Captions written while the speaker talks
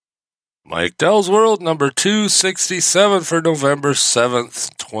Mike Dell's World, number 267 for November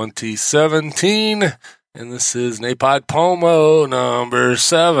 7th, 2017. And this is NaPodPoMo number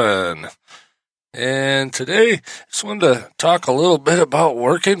 7. And today, I just wanted to talk a little bit about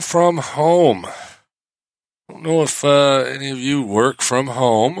working from home. I don't know if any of you work from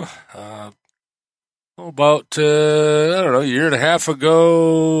home. About, a year and a half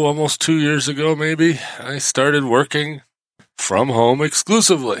ago, almost 2 years ago maybe, I started working from home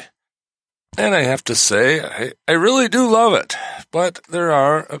exclusively. And I have to say, I really do love it. But there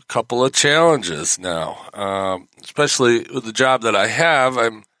are a couple of challenges now, especially with the job that I have.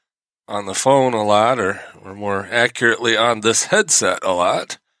 I'm on the phone a lot, or more accurately on this headset a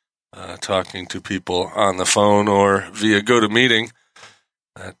lot, talking to people on the phone or via GoToMeeting.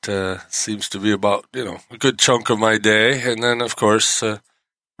 That seems to be about, a good chunk of my day. And then, of course,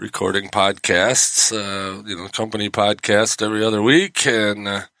 recording podcasts, company podcast every other week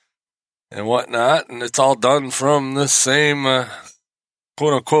and whatnot. And it's all done from the same,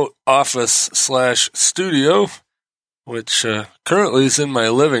 quote-unquote, office/studio, which currently is in my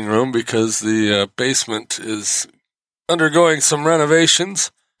living room because the basement is undergoing some renovations.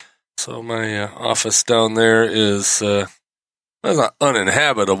 So my office down there is... it's not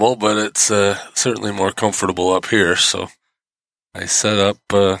uninhabitable, but it's certainly more comfortable up here. So I set up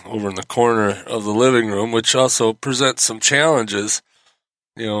over in the corner of the living room, which also presents some challenges.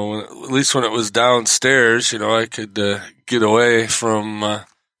 At least when it was downstairs, I could get away from,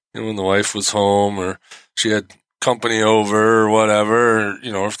 when the wife was home or she had company over or whatever,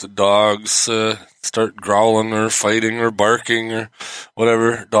 or if the dogs start growling or fighting or barking or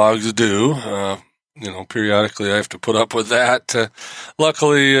whatever dogs do. Periodically I have to put up with that.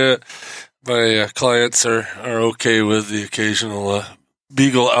 Luckily, my clients are okay with the occasional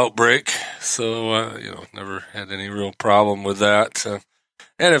beagle outbreak, so never had any real problem with that.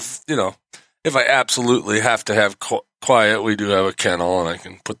 And if I absolutely have to have quiet, we do have a kennel, and I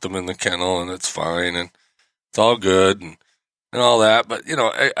can put them in the kennel, and it's fine, and it's all good and all that. But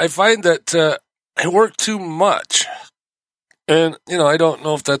I find that I work too much. And, I don't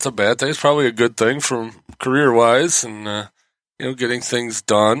know if that's a bad thing. It's probably a good thing from career-wise and, getting things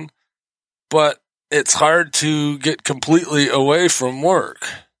done. But it's hard to get completely away from work.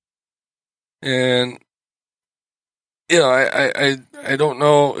 And, I don't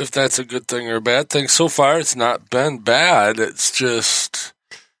know if that's a good thing or a bad thing. So far, it's not been bad. It's just,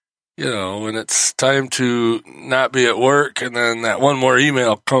 when it's time to not be at work and then that one more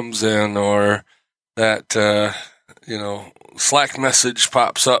email comes in or that, Slack message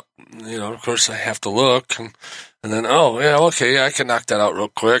pops up, of course I have to look and then, I can knock that out real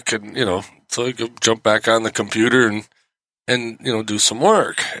quick. And, so I could jump back on the computer and do some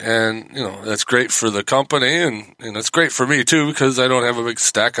work. And, that's great for the company and it's great for me too, because I don't have a big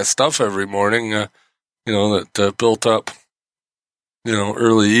stack of stuff every morning, that built up,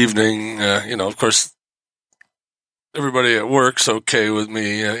 early evening, of course, everybody at work's okay with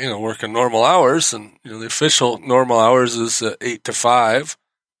me, working normal hours, and the official normal hours is 8 to 5,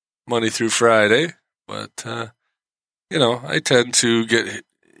 Monday through Friday. But I tend to get,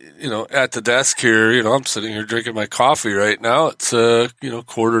 at the desk here. I'm sitting here drinking my coffee right now. It's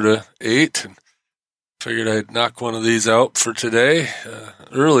 7:45, and figured I'd knock one of these out for today,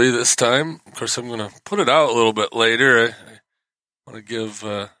 early this time. Of course, I'm going to put it out a little bit later. I want to give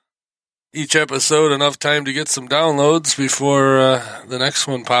each episode enough time to get some downloads before the next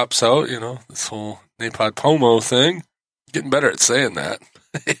one pops out. This whole NaPodPoMo thing. Getting better at saying that.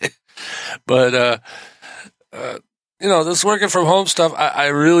 But, this working from home stuff, I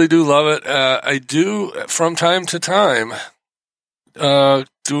really do love it. I do, from time to time,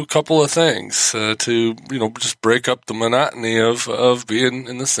 do a couple of things to, just break up the monotony of being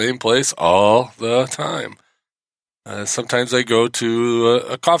in the same place all the time. Sometimes I go to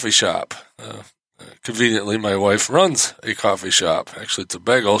a coffee shop. Conveniently, my wife runs a coffee shop. Actually, it's a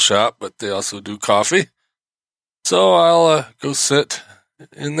bagel shop, but they also do coffee. So I'll go sit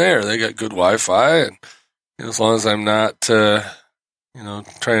in there. They got good Wi-Fi, and as long as I'm not, trying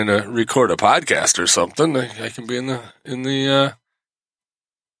to record a podcast or something, I can be in the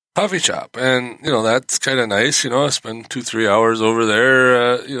coffee shop. And that's kind of nice. I spend 2-3 hours over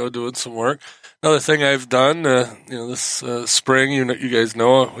there, doing some work. Another thing I've done, this spring, you guys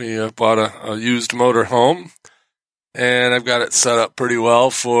know, we bought a used motor home, and I've got it set up pretty well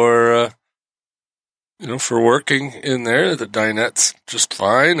for working in there. The dinette's just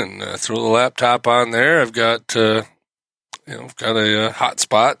fine, and throw the laptop on there. I've got, got a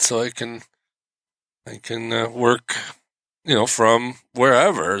hotspot, so I can work, from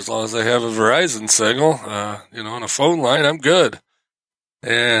wherever, as long as I have a Verizon signal, on a phone line, I'm good.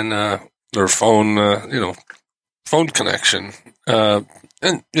 And or phone, phone connection.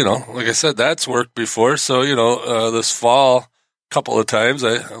 And, like I said, that's worked before. So, this fall, a couple of times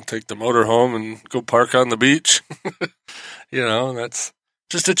I'll take the motor home and go park on the beach. That's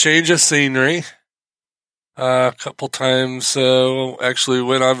just a change of scenery. A couple times, actually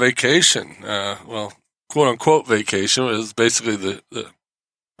went on vacation. Quote unquote vacation. It was basically the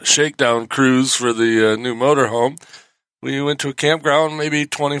shakedown cruise for the new motorhome. We went to a campground maybe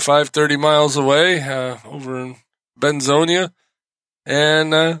 25, 30 miles away, over in Benzonia,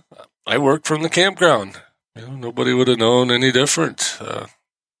 and I worked from the campground. Nobody would have known any different.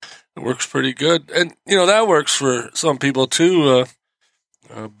 It works pretty good. And, that works for some people too.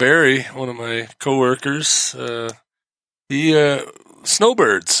 Barry, one of my coworkers, he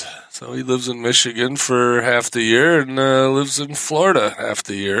snowbirds. So he lives in Michigan for half the year and lives in Florida half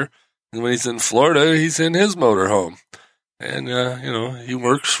the year. And when he's in Florida, he's in his motorhome. And, he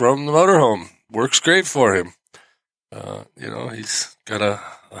works from the motorhome. Works great for him. He's got a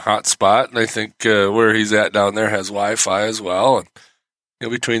hot spot, and I think where he's at down there has Wi-Fi as well.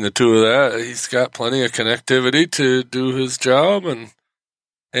 And between the two of that, he's got plenty of connectivity to do his job, and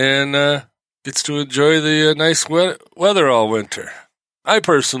gets to enjoy the nice weather all winter. I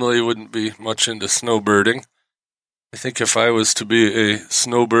personally wouldn't be much into snowbirding. I think if I was to be a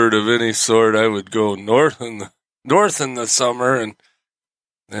snowbird of any sort, I would go north in the summer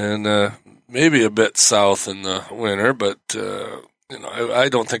and maybe a bit south in the winter, but I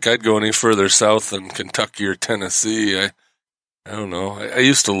don't think I'd go any further south than Kentucky or Tennessee. I don't know. I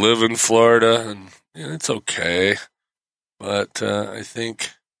used to live in Florida, and it's okay, but I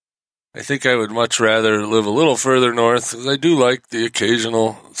think I would much rather live a little further north, because I do like the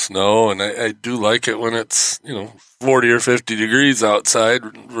occasional snow, and I do like it when it's 40 or 50 degrees outside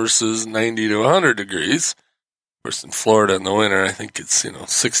versus 90 to 100 degrees. Of course, in Florida in the winter, I think it's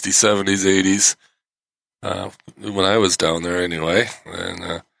 60s, 70s, 80s. When I was down there, anyway,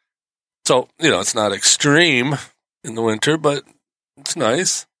 and so it's not extreme in the winter, but it's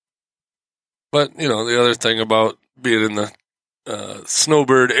nice. But the other thing about being in the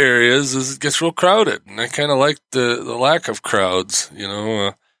snowbird areas is it gets real crowded, and I kind of like the lack of crowds.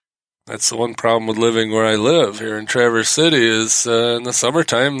 That's the one problem with living where I live here in Traverse City is in the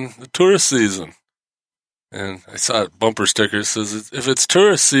summertime, the tourist season. And I saw a bumper sticker that says, if it's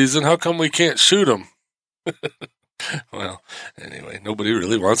tourist season, how come we can't shoot them? Well, anyway, nobody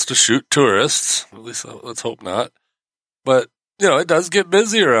really wants to shoot tourists. At least let's hope not. But, it does get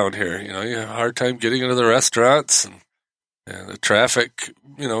busy around here. You have a hard time getting into the restaurants, and the traffic,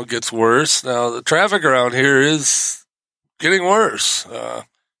 gets worse. Now, the traffic around here is getting worse,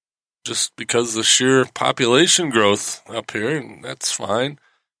 just because of the sheer population growth up here, and that's fine.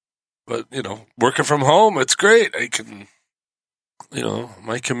 But, working from home, it's great. I can,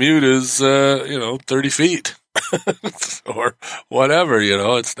 my commute is, 30 feet or whatever,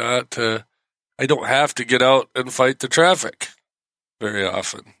 it's not, I don't have to get out and fight the traffic very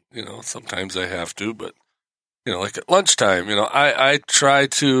often. Sometimes I have to, but, like at lunchtime, I try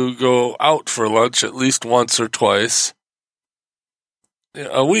to go out for lunch at least once or twice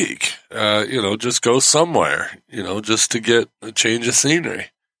a week, just go somewhere, just to get a change of scenery.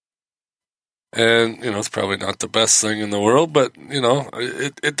 And, it's probably not the best thing in the world, but,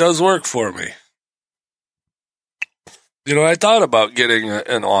 it does work for me. I thought about getting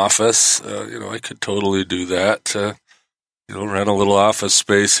an office. I could totally do that. Rent a little office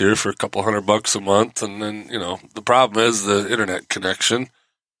space here for a couple $100 a month. And then, the problem is the internet connection.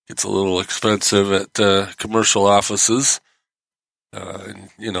 It's a little expensive at commercial offices. And,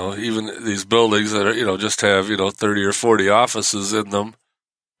 even these buildings that are, just have, 30 or 40 offices in them.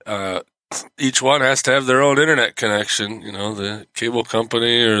 Each one has to have their own internet connection. The cable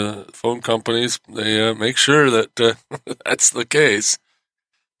company or the phone companies, they make sure that that's the case.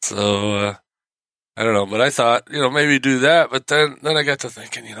 So, I don't know, but I thought, maybe do that. But then I got to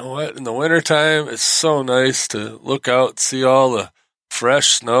thinking, you know what? In the wintertime, it's so nice to look out, see all the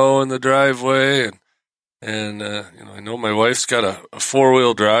fresh snow in the driveway. And I know my wife's got a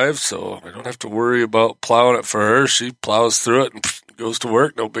 4-wheel drive, so I don't have to worry about plowing it for her. She plows through it and goes to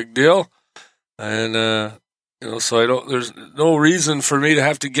work, no big deal. And, so there's no reason for me to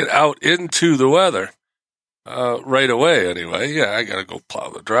have to get out into the weather, right away anyway. Yeah, I gotta go plow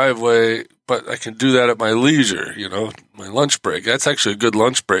the driveway, but I can do that at my leisure, my lunch break. That's actually a good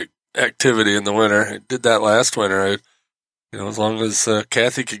lunch break activity in the winter. I did that last winter. As long as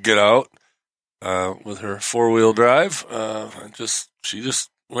Kathy could get out, with her 4-wheel drive, she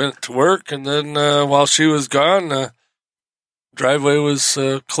just went to work, and then, while she was gone, driveway was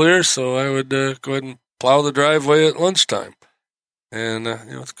clear, so I would go ahead and plow the driveway at lunchtime. And,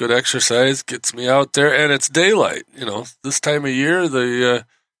 it's good exercise, gets me out there, and it's daylight. This time of year,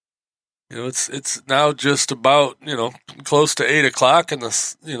 it's now just about, close to 8 o'clock, and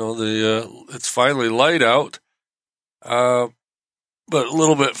it's finally light out. But a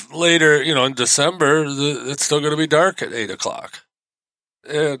little bit later, in December, it's still going to be dark at 8 o'clock.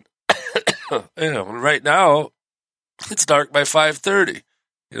 And, right now, it's dark by 5:30.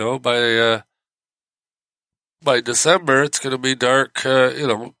 By December, it's going to be dark,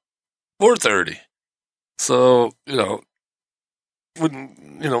 4:30. So,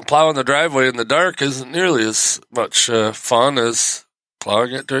 when, plowing the driveway in the dark isn't nearly as much fun as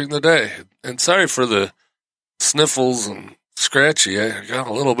plowing it during the day. And sorry for the sniffles and scratchy. I got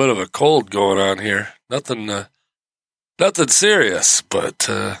a little bit of a cold going on here. Nothing serious, but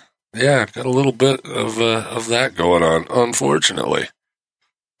I've got a little bit of that going on, unfortunately.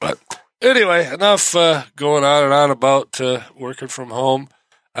 But anyway, enough going on and on about working from home.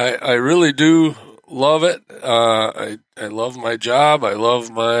 I really do love it. I love my job. I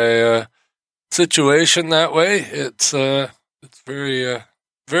love my situation that way. It's very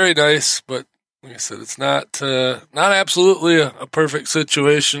very nice, but like I said, it's not absolutely a perfect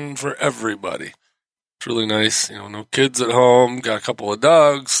situation for everybody. It's really nice. No kids at home, got a couple of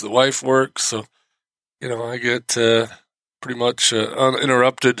dogs, the wife works, so, I get pretty much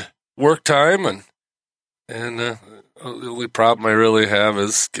uninterrupted work time, and the only problem I really have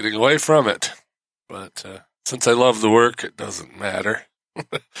is getting away from it. But since I love the work, it doesn't matter.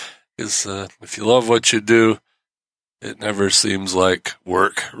 Because if you love what you do, it never seems like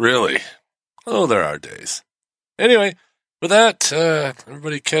work, really. Oh, there are days. Anyway, with that,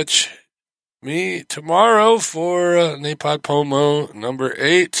 everybody catch me tomorrow for NaPodPoMo number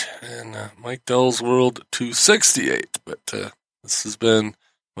 8 and Mike Dell's World 268. But this has been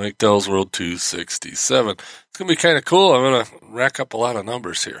Mike Dell's World 267. It's going to be kind of cool. I'm going to rack up a lot of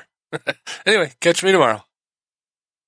numbers here. Anyway, catch me tomorrow.